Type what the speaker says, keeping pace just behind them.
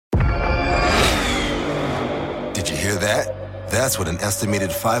that? That's what an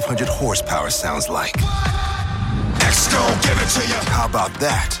estimated 500 horsepower sounds like. Next, gon' give it to you. How about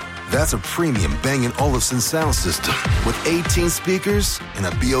that? That's a premium Bang & Olufsen sound system with 18 speakers and a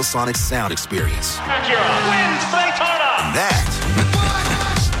Biosonic sound experience. Acura wins Daytona. And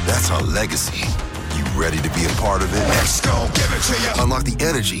that's our legacy. You ready to be a part of it? Next, gon' give it to you. Unlock the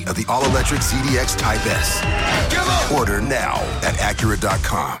energy of the all-electric ZDX Type S. Order now at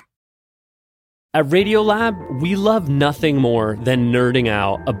Acura.com. At Radiolab, we love nothing more than nerding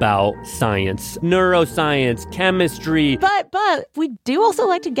out about science, neuroscience, chemistry. But we do also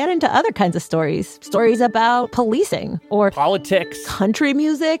like to get into other kinds of stories. Stories about policing or Politics, country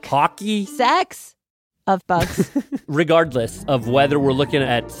music, hockey, sex, of bugs. Regardless of whether we're looking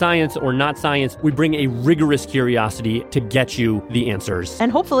at science or not science, we bring a rigorous curiosity to get you the answers. And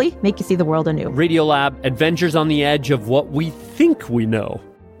hopefully make you see the world anew. Radiolab, adventures on the edge of what we think we know.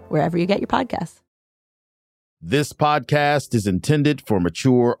 Wherever you get your podcasts. This podcast is intended for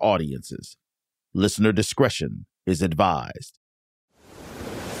mature audiences. Listener discretion is advised.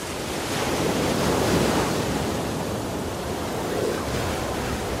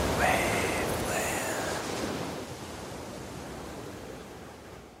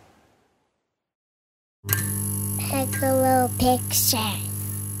 Piccolo Picture.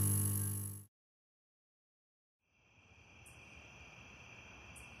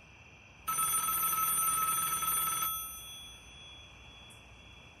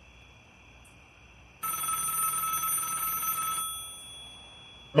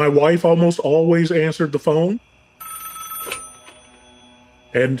 My wife almost always answered the phone.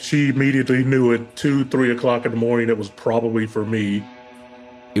 And she immediately knew at 2, 3 o'clock in the morning it was probably for me.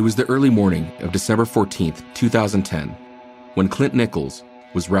 It was the early morning of December 14th, 2010, when Clint Nichols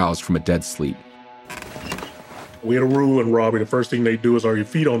was roused from a dead sleep. We had a rule in robbery. The first thing they do is are your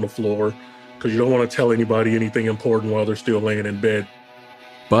feet on the floor because you don't want to tell anybody anything important while they're still laying in bed.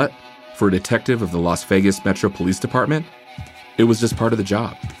 But for a detective of the Las Vegas Metro Police Department, it was just part of the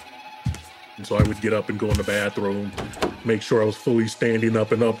job. And so I would get up and go in the bathroom, make sure I was fully standing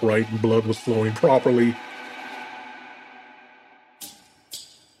up and upright and blood was flowing properly.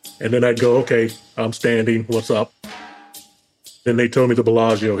 And then I'd go, okay, I'm standing, what's up? Then they told me the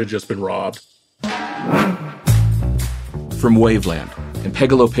Bellagio had just been robbed. From Waveland and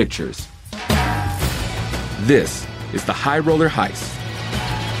Pegalo Pictures, this is the High Roller Heist.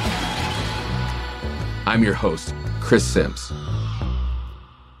 I'm your host, Chris Sims.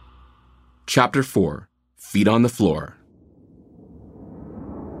 Chapter 4, Feet on the Floor.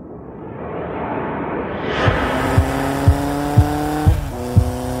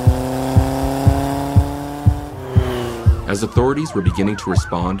 As authorities were beginning to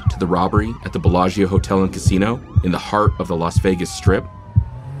respond to the robbery at the Bellagio Hotel and Casino in the heart of the Las Vegas Strip,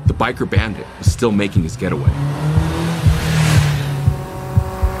 the biker bandit was still making his getaway.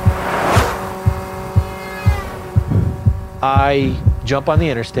 I jump on the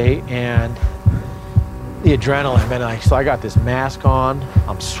interstate and the adrenaline, man, so I got this mask on,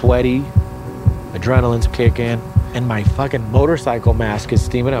 I'm sweaty, adrenaline's kicking, and my fucking motorcycle mask is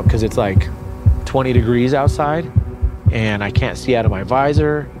steaming up because it's like 20 degrees outside and I can't see out of my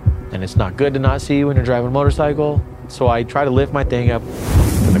visor, and it's not good to not see when you're driving a motorcycle. So I try to lift my thing up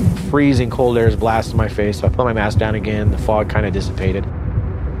and the freezing cold air is blasting my face, so I put my mask down again, the fog kind of dissipated,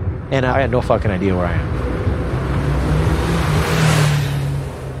 and I had no fucking idea where I am.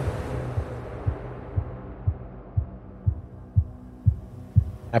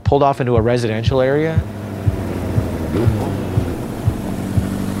 I pulled off into a residential area.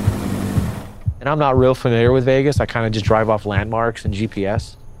 And I'm not real familiar with Vegas. I kind of just drive off landmarks and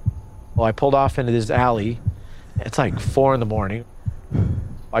GPS. Well, I pulled off into this alley. It's like 4 a.m.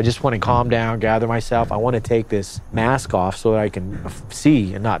 I just want to calm down, gather myself. I want to take this mask off so that I can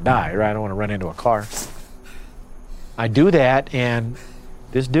see and not die, right? I don't want to run into a car. I do that, and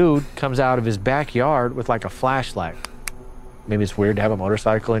this dude comes out of his backyard with like a flashlight. Maybe it's weird to have a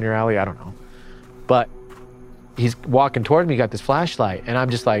motorcycle in your alley, I don't know. But he's walking toward me, got this flashlight, and I'm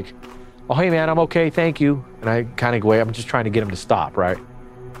just like, oh, hey man, I'm okay, thank you. And I kind of go away, I'm just trying to get him to stop, right?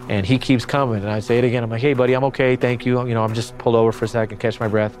 And he keeps coming, and I say it again, I'm like, hey buddy, I'm okay, thank you. You know, I'm just pulled over for a second, catch my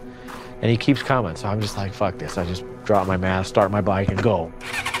breath. And he keeps coming, so I'm just like, fuck this. I just drop my mask, start my bike, and go.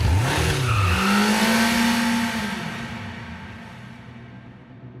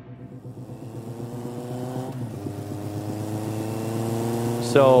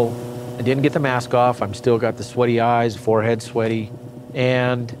 So I didn't get the mask off. I'm still got the sweaty eyes, forehead sweaty.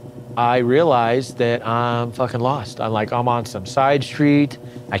 And I realized that I'm fucking lost. I'm on some side street.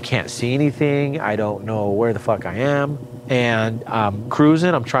 I can't see anything. I don't know where the fuck I am. And I'm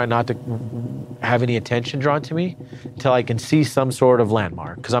cruising. I'm trying not to have any attention drawn to me until I can see some sort of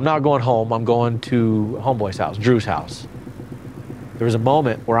landmark. Because I'm not going home, I'm going to homeboy's house, Drew's house. There was a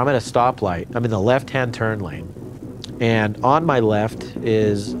moment where I'm at a stoplight. I'm in the left-hand turn lane. And on my left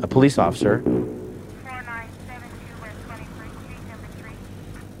is a police officer.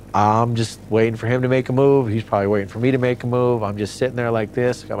 I'm just waiting for him to make a move. He's probably waiting for me to make a move. I'm just sitting there like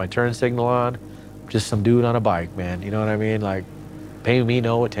this, got my turn signal on. Just some dude on a bike, man. You know what I mean? Like, paying me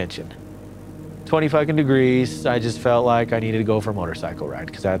no attention. 20 fucking degrees. I just felt like I needed to go for a motorcycle ride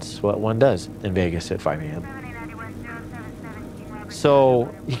because that's what one does in Vegas at 5 a.m.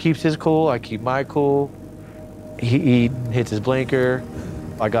 So he keeps his cool. I keep my cool. He hits his blinker.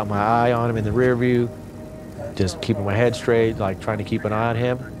 I got my eye on him in the rear view, just keeping my head straight, like trying to keep an eye on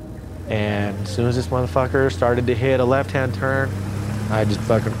him. And as soon as this motherfucker started to hit a left-hand turn, I just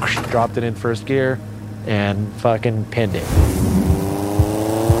fucking dropped it in first gear and fucking pinned it.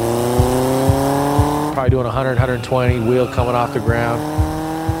 Probably doing 100, 120, wheel coming off the ground.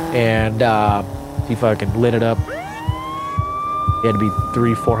 And he fucking lit it up. He had to be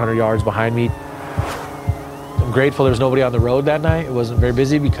 300-400 yards behind me. I'm grateful there was nobody on the road that night. It wasn't very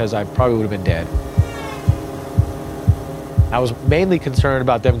busy because I probably would have been dead. I was mainly concerned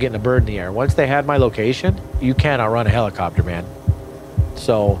about them getting a bird in the air. Once they had my location, you can't outrun a helicopter, man.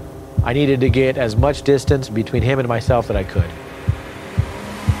 So I needed to get as much distance between him and myself that I could.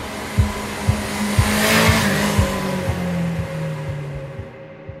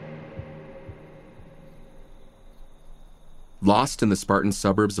 Lost in the Spartan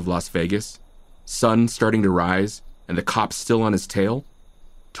suburbs of Las Vegas, sun starting to rise, and the cops still on his tail,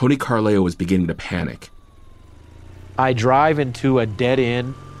 Tony Carleo was beginning to panic. I drive into a dead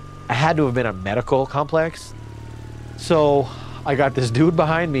end. I had to have been a medical complex. So I got this dude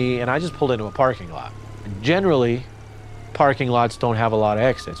behind me and I just pulled into a parking lot. Generally, parking lots don't have a lot of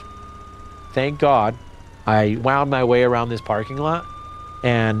exits. Thank God, I wound my way around this parking lot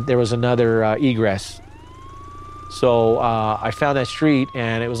and there was another egress. So I found that street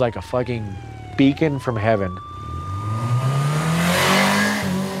and it was like a fucking beacon from heaven.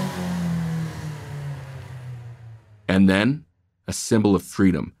 And then, a symbol of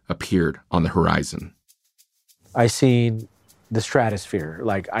freedom appeared on the horizon. I seen the stratosphere.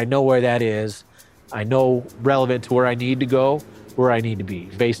 Like, I know where that is. I know relevant to where I need to go, where I need to be,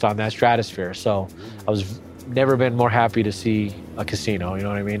 based on that stratosphere. So I was never been more happy to see a casino, you know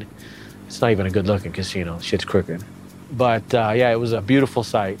what I mean? It's not even a good-looking casino. Shit's crooked. But, yeah, it was a beautiful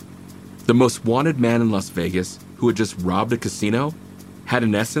sight. The most wanted man in Las Vegas, who had just robbed a casino, had,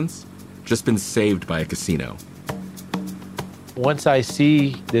 in essence, just been saved by a casino. Once I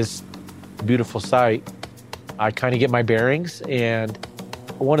see this beautiful sight, I kind of get my bearings, and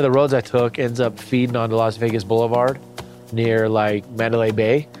one of the roads I took ends up feeding onto Las Vegas Boulevard near like Mandalay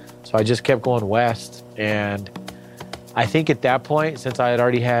Bay. So I just kept going west, and I think at that point, since I had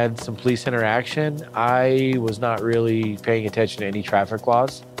already had some police interaction, I was not really paying attention to any traffic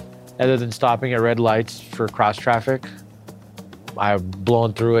laws other than stopping at red lights for cross traffic. I'm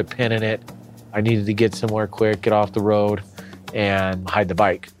blowing through it, pinning it. I needed to get somewhere quick, get off the road, and hide the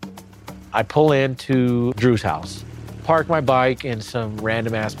bike. I pull into Drew's house, park my bike in some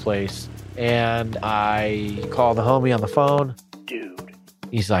random ass place, and I call the homie on the phone. Dude.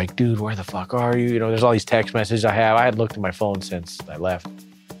 He's like, dude, where the fuck are you? You know, there's all these text messages I have. I hadn't looked at my phone since I left.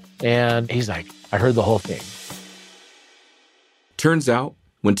 And he's like, I heard the whole thing. Turns out,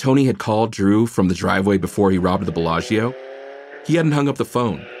 when Tony had called Drew from the driveway before he robbed the Bellagio, he hadn't hung up the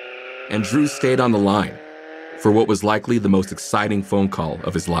phone, and Drew stayed on the line for what was likely the most exciting phone call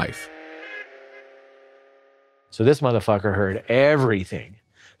of his life. So this motherfucker heard everything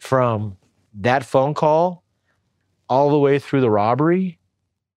from that phone call all the way through the robbery,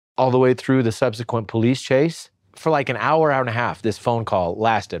 all the way through the subsequent police chase. For like an hour, hour and a half, this phone call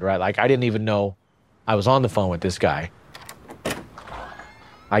lasted, right? Like I didn't even know I was on the phone with this guy.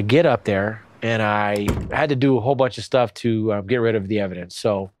 I get up there and I had to do a whole bunch of stuff to get rid of the evidence.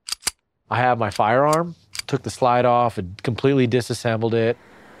 So I have my firearm, took the slide off and completely disassembled it.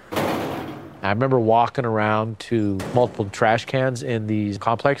 I remember walking around to multiple trash cans in these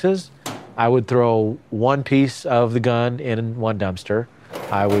complexes. I would throw one piece of the gun in one dumpster.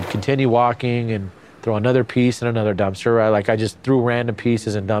 I would continue walking and throw another piece in another dumpster. I just threw random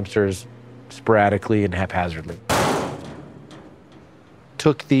pieces in dumpsters sporadically and haphazardly.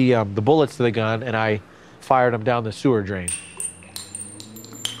 Took the bullets to the gun and I fired them down the sewer drain.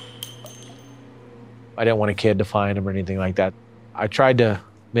 I didn't want a kid to find them or anything like that. I tried to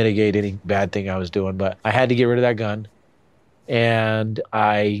mitigate any bad thing I was doing, but I had to get rid of that gun. And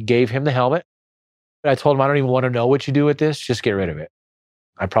I gave him the helmet. I told him, I don't even want to know what you do with this, just get rid of it.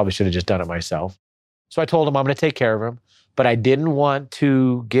 I probably should have just done it myself. So I told him I'm going to take care of him, but I didn't want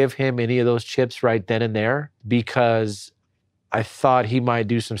to give him any of those chips right then and there because I thought he might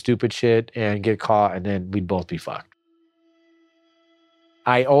do some stupid shit and get caught and then we'd both be fucked.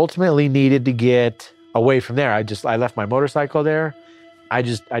 I ultimately needed to get away from there. I left my motorcycle there. I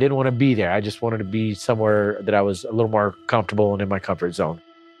didn't want to be there. I just wanted to be somewhere that I was a little more comfortable and in my comfort zone.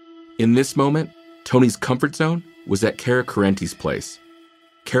 In this moment, Tony's comfort zone was at Kara Carenti's place.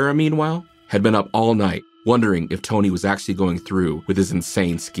 Kara, meanwhile, had been up all night, wondering if Tony was actually going through with his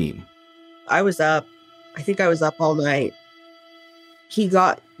insane scheme. I was up. I think I was up all night. He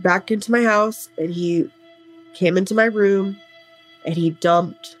got back into my house and he came into my room and he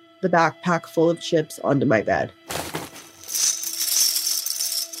dumped the backpack full of chips onto my bed.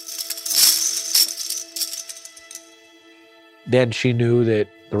 Then she knew that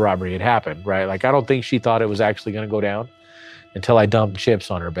the robbery had happened, right? Like, I don't think she thought it was actually going to go down until I dumped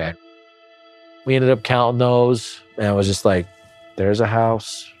chips on her bed. We ended up counting those, and I was just like, there's a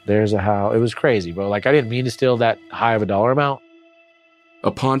house. It was crazy, bro. Like, I didn't mean to steal that high of a dollar amount.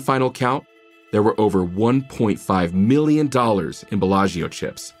 Upon final count, there were over $1.5 million in Bellagio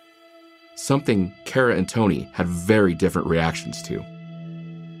chips. Something Kara and Tony had very different reactions to.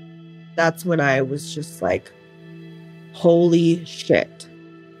 That's when I was just like, holy shit.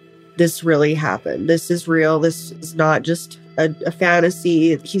 This really happened. This is real. This is not just a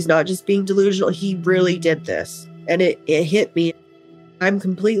fantasy. He's not just being delusional. He really did this. And it hit me. I'm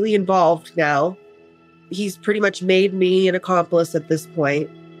completely involved now. He's pretty much made me an accomplice at this point.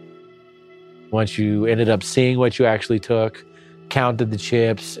 Once you ended up seeing what you actually took, counted the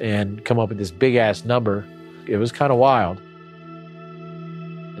chips, and come up with this big-ass number, it was kind of wild.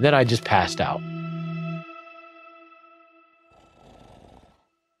 And then I just passed out.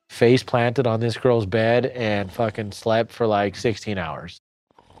 Face planted on this girl's bed and fucking slept for like 16 hours.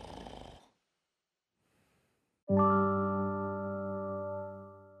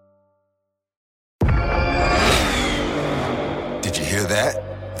 Did you hear that?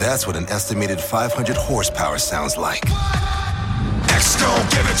 That's what an estimated 500 horsepower sounds like. X gon'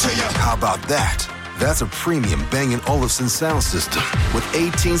 give it to you. How about that? That's a premium Bang & Olufsen sound system with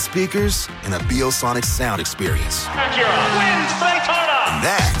 18 speakers and a Biosonic sound experience. Acura wins Daytona. And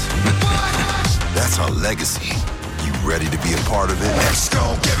that's our legacy. You ready to be a part of it? X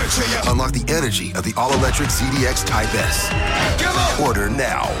gon' give it to you. Unlock the energy of the all-electric ZDX Type S. Order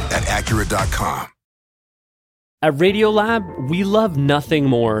now at Acura.com. At Radiolab, we love nothing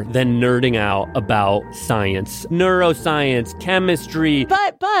more than nerding out about science, neuroscience, chemistry.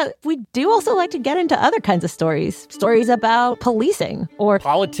 But we do also like to get into other kinds of stories. Stories about policing or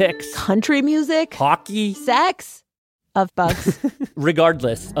Politics, country music, hockey, sex, of bugs.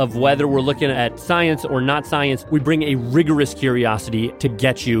 Regardless of whether we're looking at science or not science, we bring a rigorous curiosity to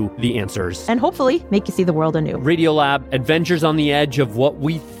get you the answers. And hopefully make you see the world anew. Radiolab, adventures on the edge of what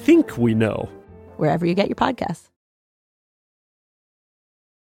we think we know. Wherever you get your podcasts.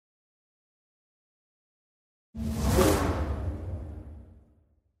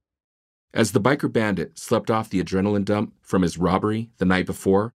 As the biker bandit slept off the adrenaline dump from his robbery the night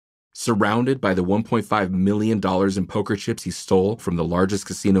before, surrounded by the $1.5 million in poker chips he stole from the largest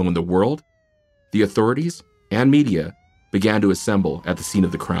casino in the world, the authorities and media began to assemble at the scene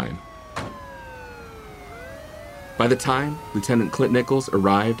of the crime. By the time Lieutenant Clint Nichols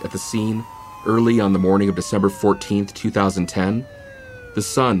arrived at the scene early on the morning of December 14th, 2010, the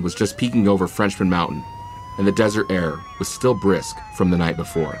sun was just peeking over Frenchman Mountain, and the desert air was still brisk from the night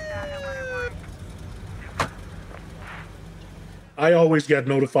before. I always got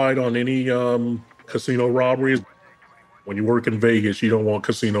notified on any casino robberies. When you work in Vegas, you don't want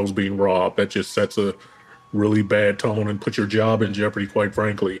casinos being robbed. That just sets a really bad tone and puts your job in jeopardy, quite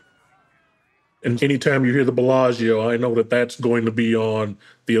frankly. And anytime you hear the Bellagio, I know that that's going to be on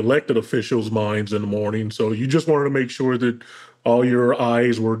the elected officials' minds in the morning. So you just wanted to make sure that all your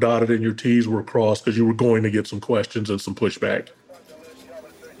I's were dotted and your T's were crossed because you were going to get some questions and some pushback.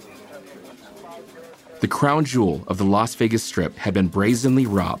 The crown jewel of the Las Vegas Strip had been brazenly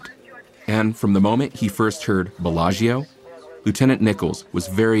robbed, and from the moment he first heard Bellagio, Lieutenant Nichols was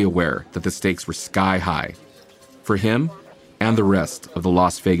very aware that the stakes were sky high for him and the rest of the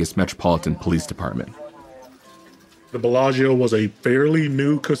Las Vegas Metropolitan Police Department. The Bellagio was a fairly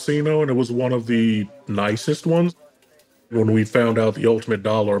new casino, and it was one of the nicest ones. When we found out the ultimate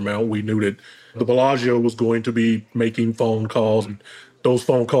dollar amount, we knew that the Bellagio was going to be making phone calls. Those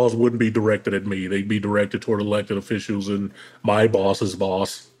phone calls wouldn't be directed at me. They'd be directed toward elected officials and my boss's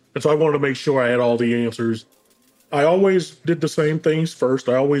boss. And so I wanted to make sure I had all the answers. I always did the same things first.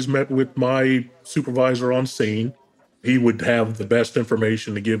 I always met with my supervisor on scene. He would have the best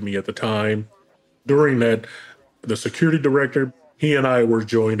information to give me at the time. During that, the security director, he and I were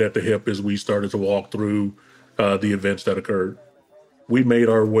joined at the hip as we started to walk through the events that occurred. We made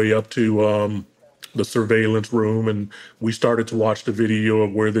our way up to the surveillance room, and we started to watch the video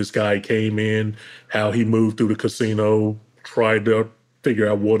of where this guy came in, how he moved through the casino, tried to figure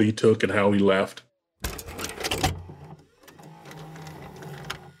out what he took and how he left.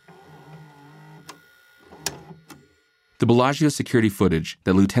 The Bellagio security footage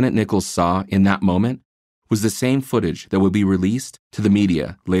that Lieutenant Nichols saw in that moment was the same footage that would be released to the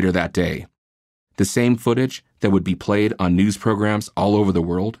media later that day. The same footage that would be played on news programs all over the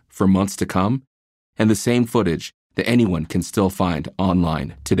world for months to come, and the same footage that anyone can still find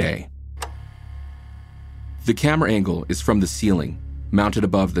online today. The camera angle is from the ceiling, mounted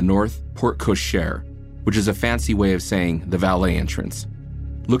above the north porte cochere, which is a fancy way of saying the valet entrance.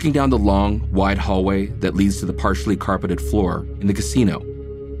 Looking down the long, wide hallway that leads to the partially carpeted floor in the casino.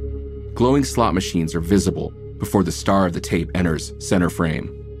 Glowing slot machines are visible before the star of the tape enters center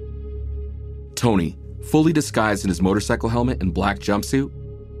frame. Tony, fully disguised in his motorcycle helmet and black jumpsuit,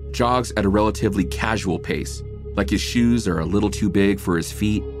 jogs at a relatively casual pace, like his shoes are a little too big for his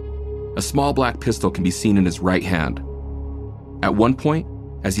feet. A small black pistol can be seen in his right hand. At one point,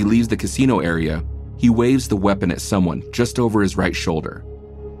 as he leaves the casino area, he waves the weapon at someone just over his right shoulder,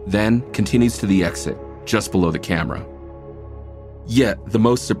 then continues to the exit, just below the camera. Yet, the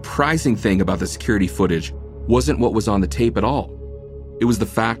most surprising thing about the security footage wasn't what was on the tape at all. It was the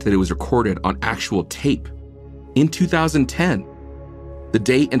fact that it was recorded on actual tape in 2010. The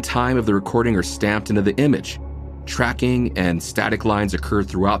date and time of the recording are stamped into the image. Tracking and static lines occur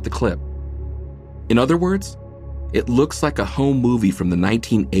throughout the clip. In other words, it looks like a home movie from the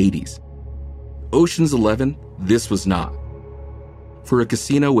 1980s. Ocean's 11, this was not. For a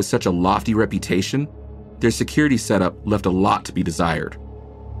casino with such a lofty reputation, their security setup left a lot to be desired.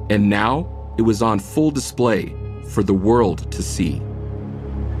 And now, it was on full display for the world to see.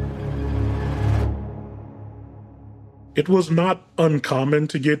 It was not uncommon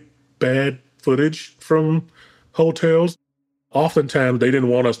to get bad footage from hotels. Oftentimes, they didn't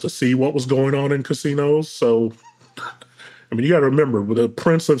want us to see what was going on in casinos. So, I mean, you got to remember, the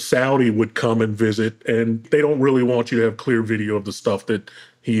Prince of Saudi would come and visit, and they don't really want you to have clear video of the stuff that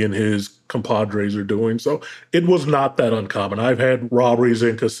he and his compadres are doing. So it was not that uncommon. I've had robberies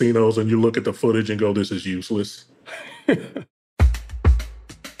in casinos, and you look at the footage and go, this is useless.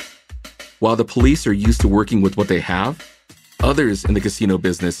 While the police are used to working with what they have, others in the casino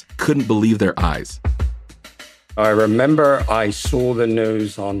business couldn't believe their eyes. I remember I saw the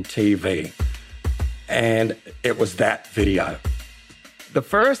news on TV, and it was that video. The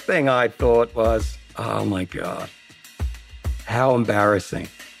first thing I thought was, oh my God, how embarrassing.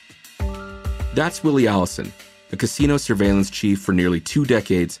 That's Willie Allison, a casino surveillance chief for nearly 2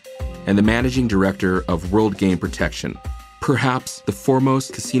 decades and the managing director of World Game Protection, perhaps the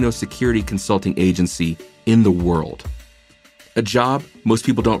foremost casino security consulting agency in the world. A job most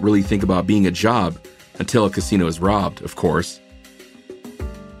people don't really think about being a job until a casino is robbed, of course.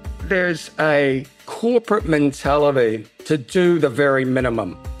 There's a corporate mentality to do the very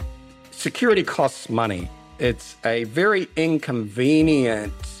minimum. Security costs money. It's a very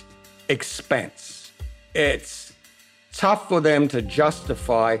inconvenient expense. It's tough for them to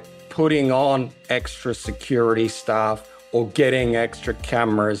justify putting on extra security staff or getting extra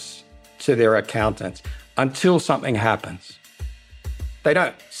cameras to their accountants until something happens. They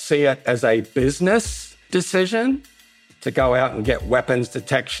don't see it as a business decision to go out and get weapons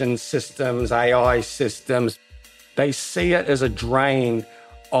detection systems, AI systems. They see it as a drain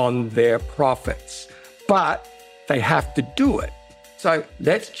on their profits, but they have to do it. So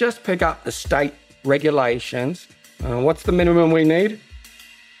let's just pick up the state regulations. What's the minimum we need?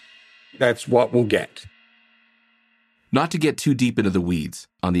 That's what we'll get. Not to get too deep into the weeds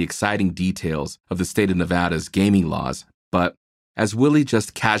on the exciting details of the state of Nevada's gaming laws, but as Willie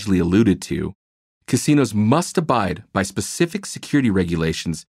just casually alluded to, casinos must abide by specific security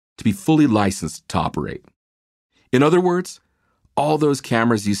regulations to be fully licensed to operate. In other words, all those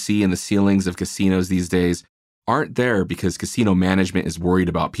cameras you see in the ceilings of casinos these days aren't there because casino management is worried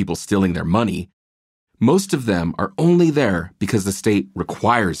about people stealing their money. Most of them are only there because the state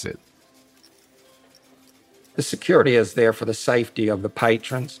requires it. The security is there for the safety of the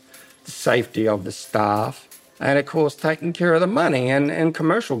patrons, the safety of the staff, and of course, taking care of the money. And in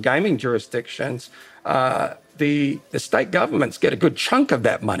commercial gaming jurisdictions, the state governments get a good chunk of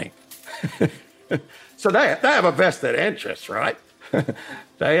that money. So they have a vested interest, right?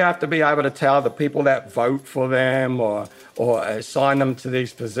 They have to be able to tell the people that vote for them or assign them to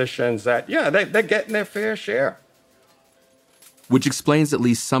these positions that, yeah, they're getting their fair share. which explains at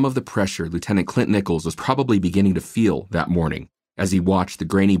least some of the pressure Lieutenant Clint Nichols was probably beginning to feel that morning as he watched the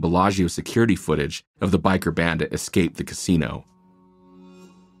grainy Bellagio security footage of the biker bandit escape the casino.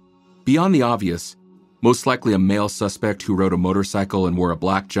 Beyond the obvious, most likely a male suspect who rode a motorcycle and wore a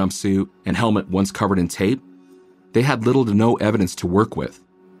black jumpsuit and helmet once covered in tape, they had little to no evidence to work with.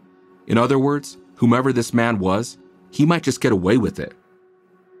 In other words, whomever this man was, he might just get away with it.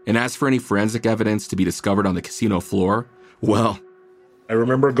 And as for any forensic evidence to be discovered on the casino floor, well, I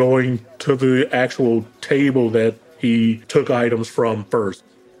remember going to the actual table that he took items from first.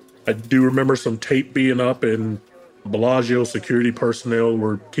 I do remember some tape being up and Bellagio security personnel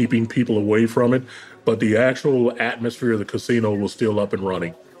were keeping people away from it, but the actual atmosphere of the casino was still up and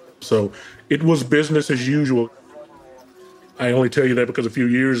running. So it was business as usual. I only tell you that because a few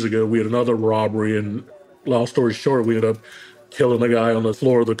years ago we had another robbery, and long story short, we ended up killing a guy on the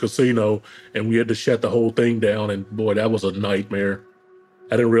floor of the casino, and we had to shut the whole thing down, and boy, that was a nightmare.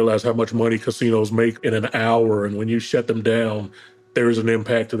 I didn't realize how much money casinos make in an hour, and when you shut them down, there is an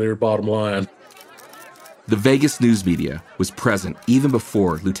impact to their bottom line. The Vegas news media was present even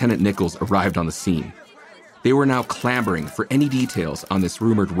before Lieutenant Nichols arrived on the scene. They were now clamoring for any details on this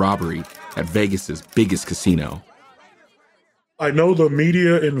rumored robbery at Vegas's biggest casino. I know the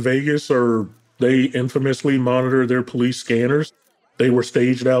media in Vegas they infamously monitor their police scanners. They were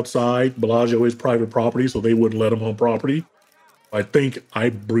staged outside. Bellagio is private property, so they wouldn't let them on property. I think I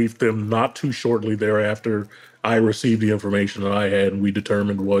briefed them not too shortly thereafter. I received the information that I had, and we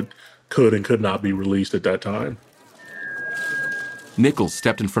determined what could and could not be released at that time. Nichols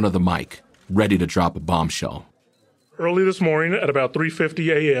stepped in front of the mic, ready to drop a bombshell. Early this morning at about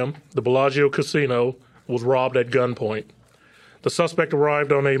 3:50 a.m., the Bellagio Casino was robbed at gunpoint. The suspect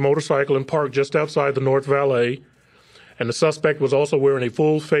arrived on a motorcycle and parked just outside the North Valet, and the suspect was also wearing a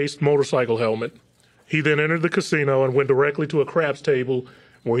full-faced motorcycle helmet. He then entered the casino and went directly to a craps table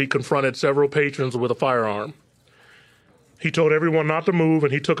where he confronted several patrons with a firearm. He told everyone not to move,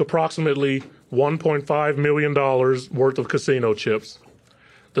 and he took approximately $1.5 million worth of casino chips.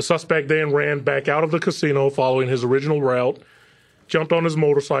 The suspect then ran back out of the casino following his original route, jumped on his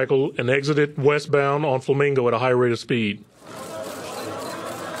motorcycle, and exited westbound on Flamingo at a high rate of speed.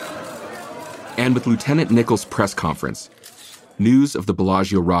 And with Lieutenant Nichols' press conference, news of the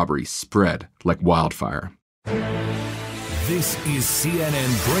Bellagio robbery spread like wildfire. This is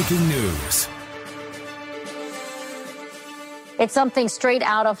CNN Breaking News. It's something straight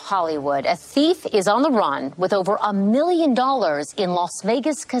out of Hollywood. A thief is on the run with over $1 million in Las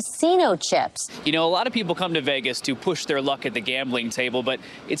Vegas casino chips. You know, a lot of people come to Vegas to push their luck at the gambling table, but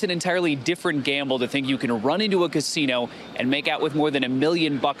it's an entirely different gamble to think you can run into a casino and make out with more than $1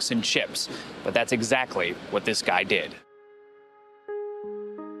 million in chips. But that's exactly what this guy did.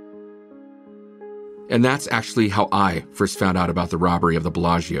 And that's actually how I first found out about the robbery of the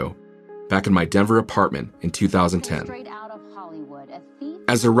Bellagio, back in my Denver apartment in 2010.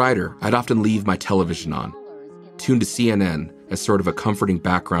 As a writer, I'd often leave my television on, tuned to CNN as sort of a comforting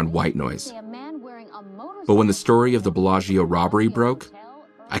background white noise. But when the story of the Bellagio robbery broke,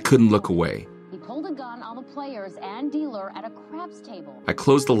 I couldn't look away. He pulled a gun on the players and dealer at a craps table. I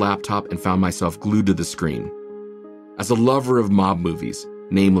closed the laptop and found myself glued to the screen. As a lover of mob movies,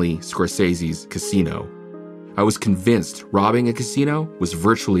 namely Scorsese's Casino, I was convinced robbing a casino was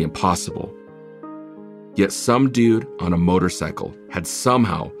virtually impossible. Yet some dude on a motorcycle had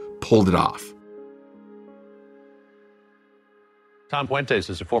somehow pulled it off. Tom Fuentes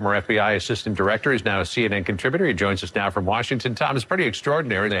is a former FBI assistant director. He's now a CNN contributor. He joins us now from Washington. Tom, it's pretty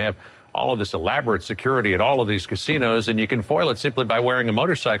extraordinary. They have all of this elaborate security at all of these casinos, and you can foil it simply by wearing a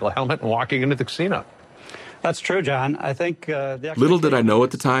motorcycle helmet and walking into the casino. That's true, John. I think Little did I know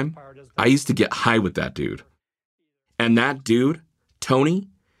at the time, I used to get high with that dude. And that dude, Tony,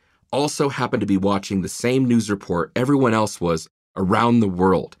 also happened to be watching the same news report everyone else was around the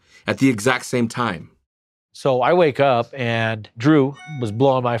world at the exact same time. So I wake up and Drew was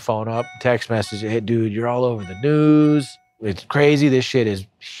blowing my phone up, text message, hey, dude, you're all over the news. It's crazy. This shit is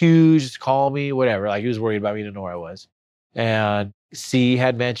huge. Call me, whatever. Like, he was worried about me to know where I was. And C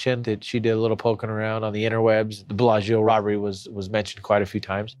had mentioned that she did a little poking around on the interwebs. The Bellagio robbery was mentioned quite a few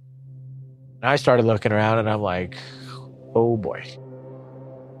times. And I started looking around and I'm like, oh boy.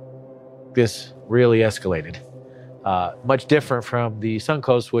 This really escalated. Much different from the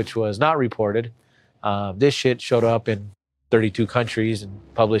Suncoast, which was not reported. This shit showed up in 32 countries and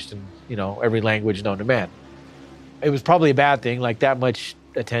published in, every language known to man. It was probably a bad thing. Like, that much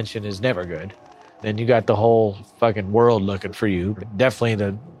attention is never good. Then you got the whole fucking world looking for you.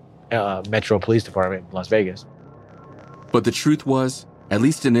 Definitely the Metro Police Department in Las Vegas. But the truth was, at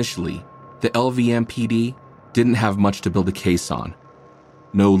least initially, the LVMPD didn't have much to build a case on.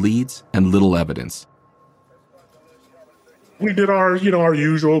 No leads and little evidence. We did our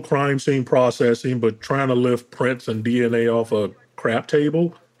usual crime scene processing, but trying to lift prints and DNA off a crap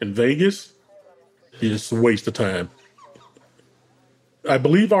table in Vegas is a waste of time. I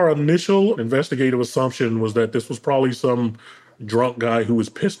believe our initial investigative assumption was that this was probably some drunk guy who was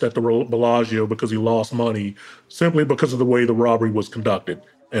pissed at the Bellagio because he lost money simply because of the way the robbery was conducted.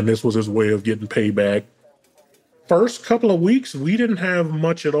 And this was his way of getting payback. First couple of weeks, we didn't have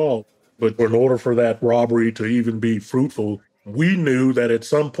much at all. But in order for that robbery to even be fruitful, we knew that at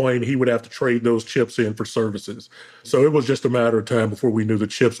some point he would have to trade those chips in for services. So it was just a matter of time before we knew the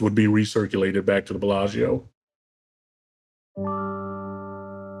chips would be recirculated back to the Bellagio.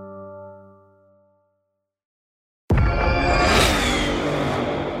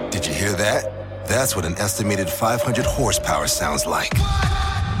 Did you hear that? That's what an estimated 500 horsepower sounds like.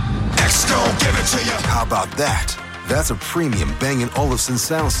 Next, gon' give it to you. How about that? That's a premium Bang & Olufsen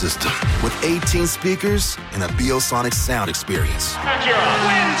sound system with 18 speakers and a Biosonic sound experience. Acura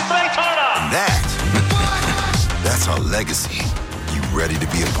wins Daytona. And that's our legacy. You ready to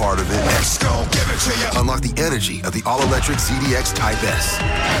be a part of it? Next, gon' give it to you. Unlock the energy of the all-electric ZDX Type S.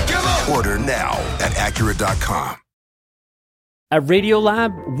 Order now at Acura.com. At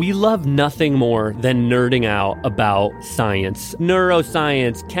Radiolab, we love nothing more than nerding out about science,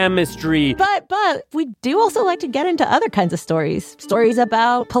 neuroscience, chemistry. But we do also like to get into other kinds of stories. Stories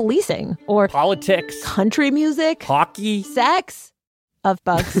about policing or politics, country music, hockey, sex, of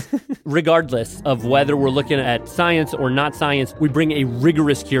bugs. Regardless of whether we're looking at science or not science, we bring a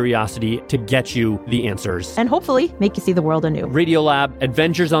rigorous curiosity to get you the answers. And hopefully make you see the world anew. Radiolab,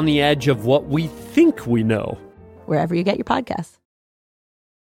 adventures on the edge of what we think we know. Wherever you get your podcasts.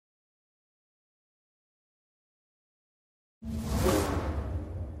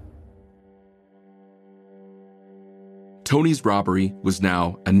 Tony's robbery was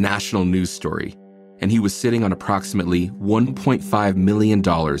now a national news story, and he was sitting on approximately $1.5 million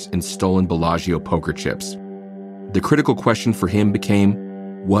in stolen Bellagio poker chips. The critical question for him became,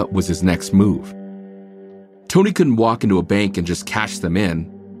 what was his next move? Tony couldn't walk into a bank and just cash them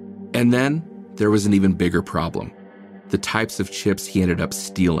in. And then there was an even bigger problem: the types of chips he ended up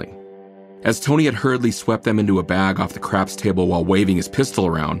stealing. As Tony had hurriedly swept them into a bag off the craps table while waving his pistol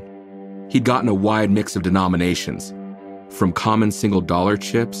around, he'd gotten a wide mix of denominations, from common single-dollar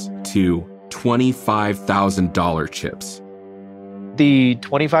chips to $25,000 chips. The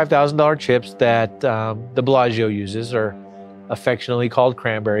 $25,000 chips that the Bellagio uses are affectionately called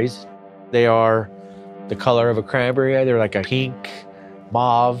cranberries. They are the color of a cranberry. They're like a pink,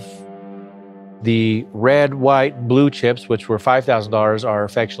 mauve. The red, white, and blue chips, which were $5,000, are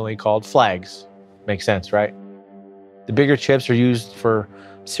affectionately called flags. Makes sense, right? The bigger chips are used for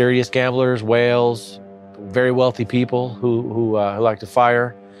serious gamblers, whales, very wealthy people who like to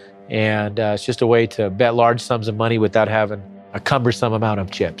fire. And it's just a way to bet large sums of money without having a cumbersome amount of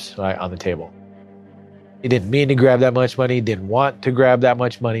chips right on the table. He didn't mean to grab that much money, didn't want to grab that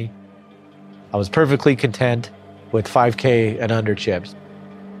much money. I was perfectly content with $5K and under chips.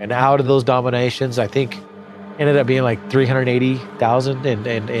 And out of those dominations, I think ended up being like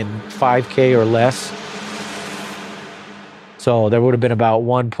 $380,000 in $5K or less. So there would have been about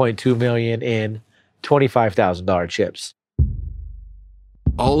 $1.2 million in $25,000 chips.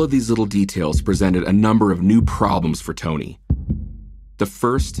 All of these little details presented a number of new problems for Tony. The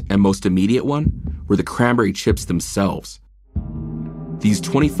first and most immediate one were the cranberry chips themselves. These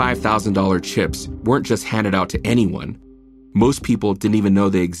 $25,000 chips weren't just handed out to anyone. Most people didn't even know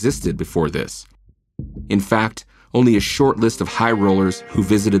they existed before this. In fact, only a short list of high rollers who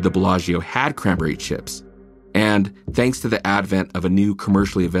visited the Bellagio had cranberry chips. And thanks to the advent of a new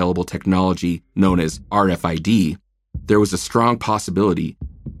commercially available technology known as RFID, there was a strong possibility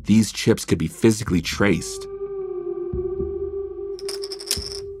these chips could be physically traced.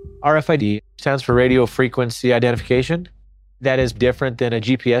 RFID stands for radio frequency identification. That is different than a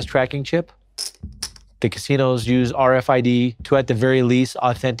GPS tracking chip. The casinos use RFID to, at the very least,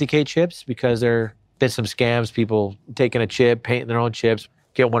 authenticate chips because there have been some scams, people taking a chip, painting their own chips,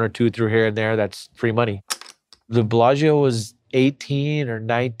 get one or two through here and there. That's free money. The Bellagio was 18 or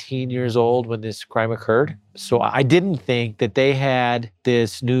 19 years old when this crime occurred. So I didn't think that they had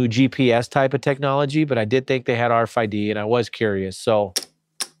this new GPS type of technology, but I did think they had RFID, and I was curious. So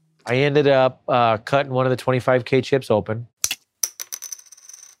I ended up cutting one of the 25K chips open.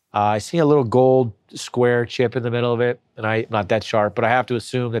 I see a little gold square chip in the middle of it, and I'm not that sharp, but I have to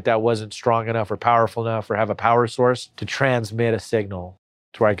assume that that wasn't strong enough or powerful enough or have a power source to transmit a signal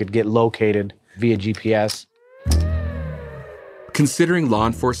to where I could get located via GPS. Considering law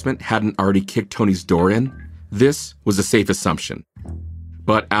enforcement hadn't already kicked Tony's door in, This was a safe assumption.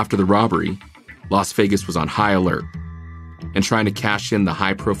 But after the robbery, Las Vegas was on high alert, and trying to cash in the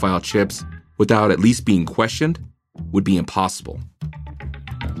high-profile chips without at least being questioned would be impossible.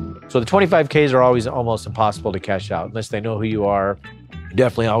 So the 25Ks are always almost impossible to cash out unless they know who you are. You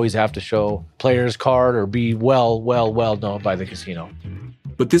definitely always have to show player's card or be well known by the casino.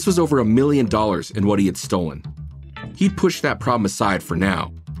 But this was over $1 million in what he had stolen. He'd push that problem aside for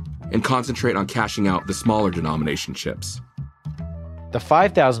now and concentrate on cashing out the smaller denomination chips. The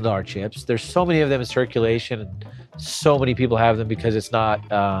 $5,000 chips, there's so many of them in circulation and so many people have them because it's not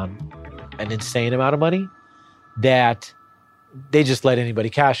an insane amount of money that they just let anybody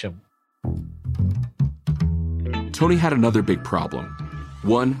cash them. Tony had another big problem,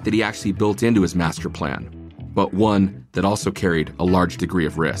 one that he actually built into his master plan, but one that also carried a large degree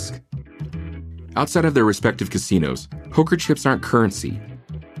of risk. Outside of their respective casinos, poker chips aren't currency.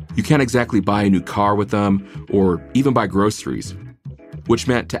 You can't exactly buy a new car with them or even buy groceries, which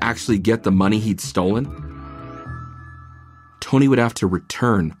meant to actually get the money he'd stolen, Tony would have to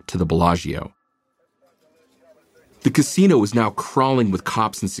return to the Bellagio. The casino was now crawling with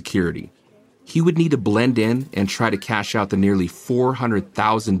cops and security. He would need to blend in and try to cash out the nearly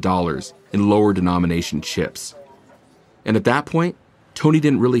 $400,000 in lower denomination chips. And at that point, Tony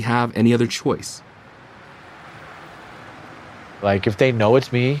didn't really have any other choice. Like, if they know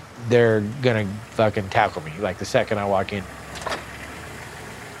it's me, they're gonna fucking tackle me, like, the second I walk in.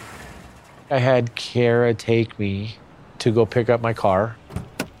 I had Kara take me to go pick up my car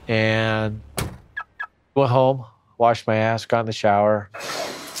and went home, washed my ass, got in the shower,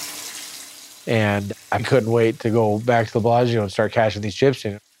 and I couldn't wait to go back to the Bellagio and start cashing these chips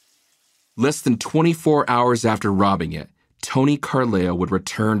in. Less than 24 hours after robbing it, Tony Carleo would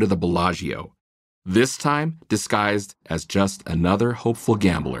return to the Bellagio, this time disguised as just another hopeful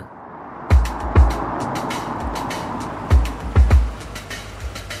gambler.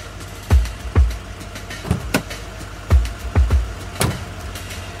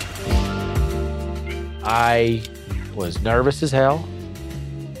 I was nervous as hell,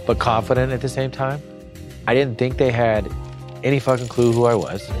 but confident at the same time. I didn't think they had any fucking clue who I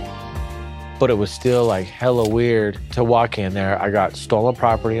was, but it was still like hella weird to walk in there. I got stolen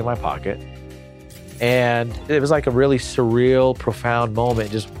property in my pocket, and it was like a really surreal, profound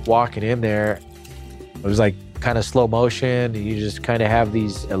moment just walking in there. It was like kind of slow motion. You just kind of have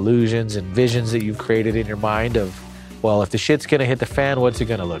these illusions and visions that you've created in your mind of, well, if the shit's gonna hit the fan, what's it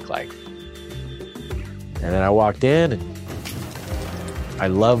gonna look like? And then I walked in, and I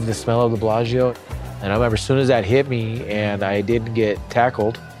loved the smell of the Bellagio. And I remember as soon as that hit me and I didn't get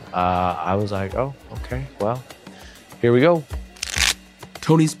tackled, I was like, oh, okay, well, here we go.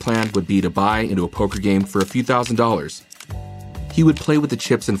 Tony's plan would be to buy into a poker game for a few $1,000s. He would play with the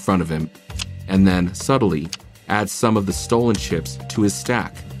chips in front of him and then subtly add some of the stolen chips to his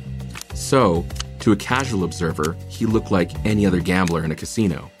stack. So, to a casual observer, he looked like any other gambler in a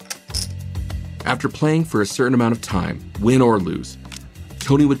casino. After playing for a certain amount of time, win or lose,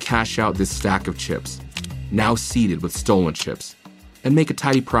 Tony would cash out this stack of chips, now seeded with stolen chips, and make a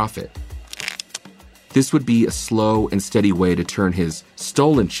tidy profit. This would be a slow and steady way to turn his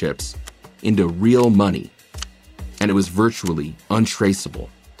stolen chips into real money, and it was virtually untraceable.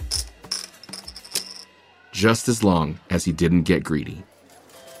 Just as long as he didn't get greedy.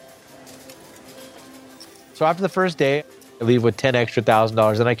 So after the first day, I leave with $10,000 extra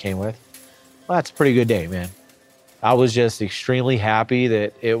that I came with. Well, that's a pretty good day, man. I was just extremely happy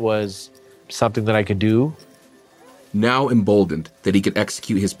that it was something that I could do. Now emboldened that he could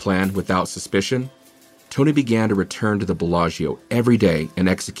execute his plan without suspicion, Tony began to return to the Bellagio every day and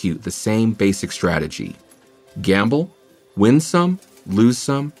execute the same basic strategy. Gamble, win some, lose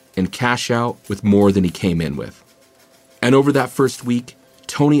some, and cash out with more than he came in with. And over that first week,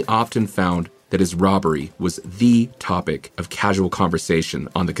 Tony often found that his robbery was the topic of casual conversation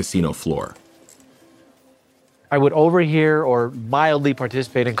on the casino floor. I would overhear or mildly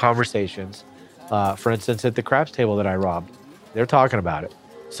participate in conversations. For instance, at the craps table that I robbed, they're talking about it.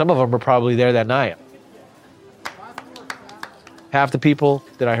 Some of them were probably there that night. Half the people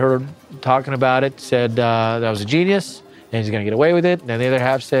that I heard talking about it said that was a genius and he's going to get away with it. And then the other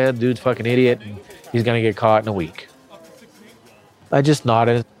half said, dude's fucking idiot and he's going to get caught in a week. I just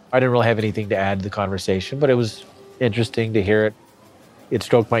nodded. I didn't really have anything to add to the conversation, but it was interesting to hear it. It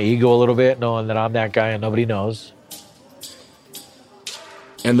stroked my ego a little bit, knowing that I'm that guy and nobody knows.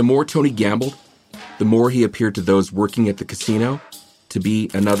 And the more Tony gambled, the more he appeared to those working at the casino to be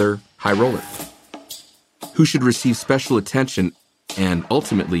another high roller, who should receive special attention and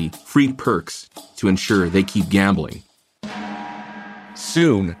ultimately free perks to ensure they keep gambling.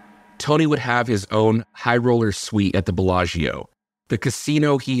 Soon, Tony would have his own high roller suite at the Bellagio, the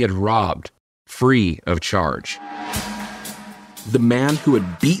casino he had robbed, free of charge. The man who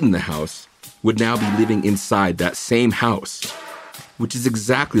had beaten the house would now be living inside that same house, which is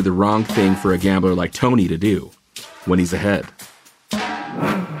exactly the wrong thing for a gambler like Tony to do when he's ahead.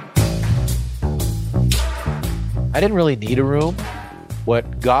 I didn't really need a room.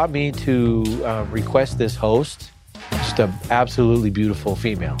 What got me to request this host, just an absolutely beautiful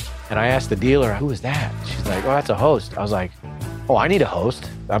female. And I asked the dealer, who is that? She's like, oh, that's a host. I was like, oh, I need a host.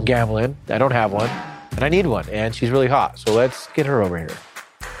 I'm gambling. I don't have one. And I need one. And she's really hot. So let's get her over here.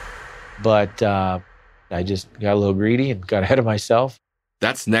 But I just got a little greedy and got ahead of myself.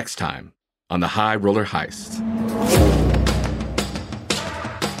 That's next time on the High Roller Heist.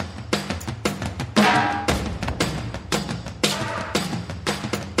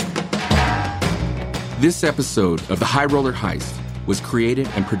 This episode of the High Roller Heist was created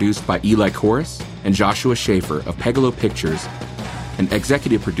and produced by Eli Corus and Joshua Schaefer of Pegalo Pictures and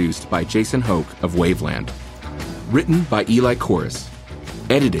executive produced by Jason Hoke of Waveland. Written by Eli Corus.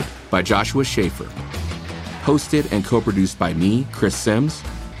 Edited by Joshua Schaefer. Hosted and co-produced by me, Chris Sims.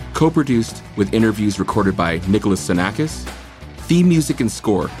 Co-produced with interviews recorded by Nicholas Sinakis. Theme music and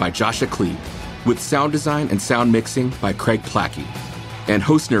score by Joshua Kleeb. With sound design and sound mixing by Craig Plackey. And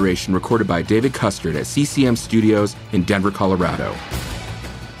host narration recorded by David Custard at CCM Studios in Denver, Colorado.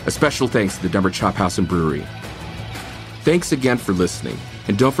 A special thanks to the Denver Chop House and Brewery. Thanks again for listening,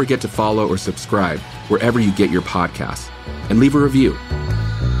 and don't forget to follow or subscribe wherever you get your podcasts, and leave a review.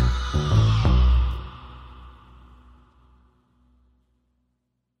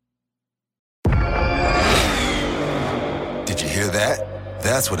 Did you hear that?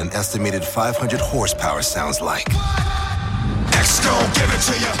 That's what an estimated 500 horsepower sounds like. Gon' give it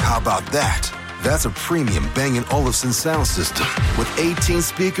to you. How about that? That's a premium Bang & Olufsen sound system with 18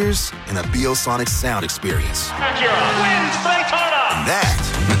 speakers and a Biosonic sound experience. Acura wins Daytona. And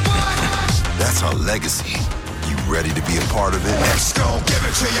that's our legacy. You ready to be a part of it? Gon' give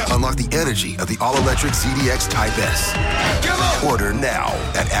it to you. Unlock the energy of the all-electric ZDX Type S. Order now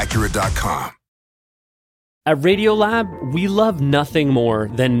at Acura.com. At Radiolab, we love nothing more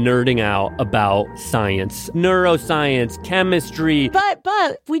than nerding out about science, neuroscience, chemistry. But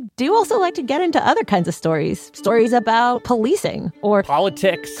we do also like to get into other kinds of stories. Stories about policing or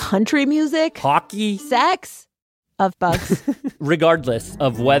politics, country music, hockey, sex, of bugs. Regardless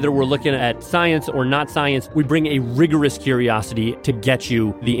of whether we're looking at science or not science, we bring a rigorous curiosity to get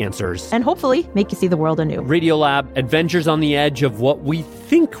you the answers. And hopefully make you see the world anew. Radiolab, adventures on the edge of what we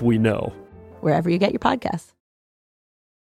think we know. Wherever you get your podcasts.